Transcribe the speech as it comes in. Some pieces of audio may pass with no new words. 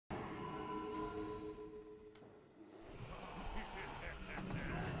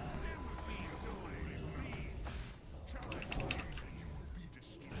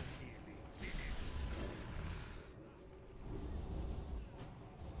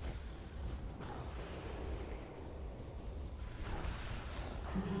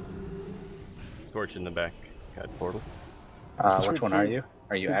Torch in the back. Got portal. Which one are you?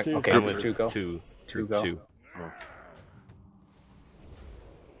 Are you okay? I'm With with two go. Two go. Oh.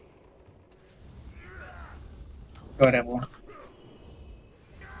 Go ahead, everyone.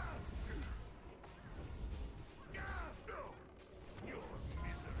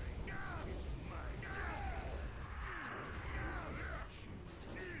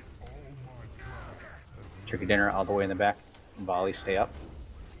 Turkey dinner all the way in the back. Volley, stay up.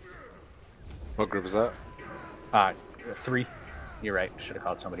 What group is that? 3. You're right. Should have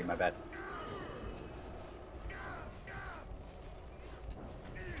called somebody. My bad.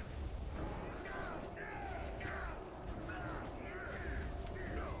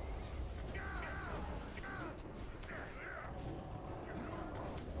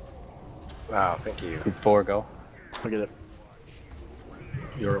 Wow, thank you. Group 4, go. Look at it.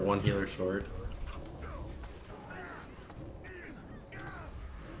 You're at 1 healer short.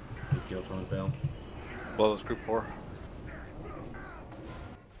 Big heal phone fail. Well, it's group 4.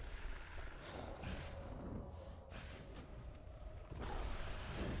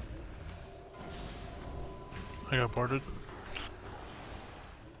 I got boarded.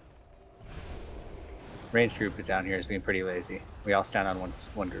 Ranged group down here is being pretty lazy. We all stand on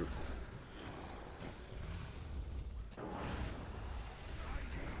one group.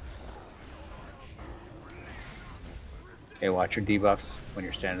 Okay, watch your debuffs when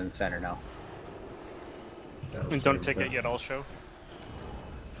you're standing in the center now. That Don't take it yet, I'll show.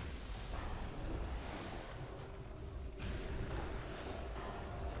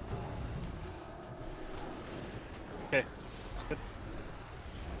 Okay, that's good.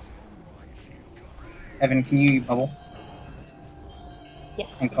 Evan, can you bubble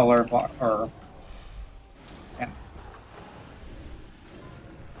Yes. and color block or? Yeah.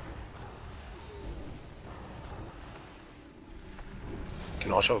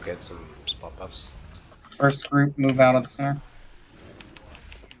 Can also get some spot buffs. First group, move out of the center.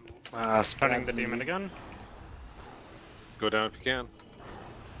 Starting the demon again. Go down if you can.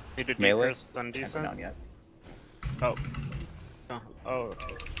 Need to Melee? decrease on Can't go decent. down yet. Oh. Oh,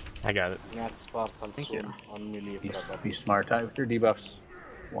 okay. I got it. Next Spartan Thank soon you. on melee Be probably. smart with your debuffs.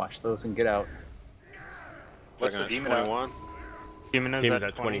 Watch those and get out. What's the demon 21? Demon is Demon's at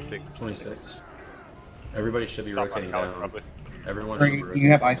at 20. 26. 26. Everybody should be Stop rotating on down. probably. Everyone Or should be you rotating.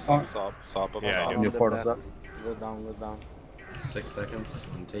 have ice block? Stop up. Yeah, I do. New the portals back. up. Go down, go down. 6 seconds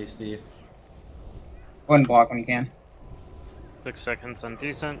on tasty. Go ahead and block when you can. 6 seconds on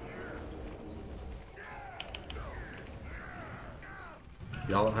decent. If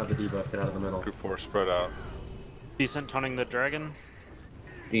y'all don't have the debuff, get out of the middle. Group 4 spread out. Decent taunting the dragon.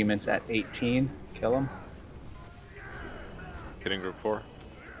 Demons at 18. Kill them. Getting group 4.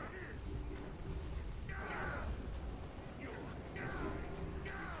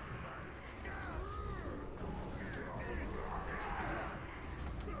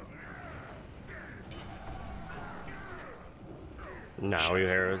 Now we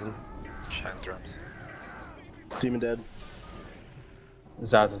heroism. Shine drums. Demon dead.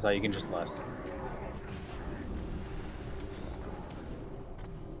 Zazaza, you can just lust.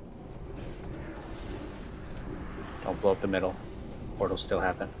 Don't blow up the middle. Portals still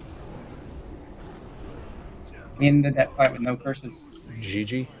happen. We ended that fight with no curses.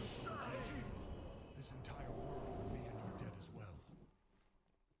 GG.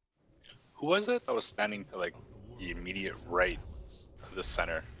 Who was it that was standing to like the immediate right of the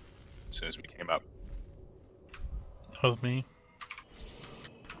center as soon as we came up? That was me.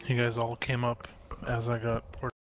 You guys all came up as I got ported.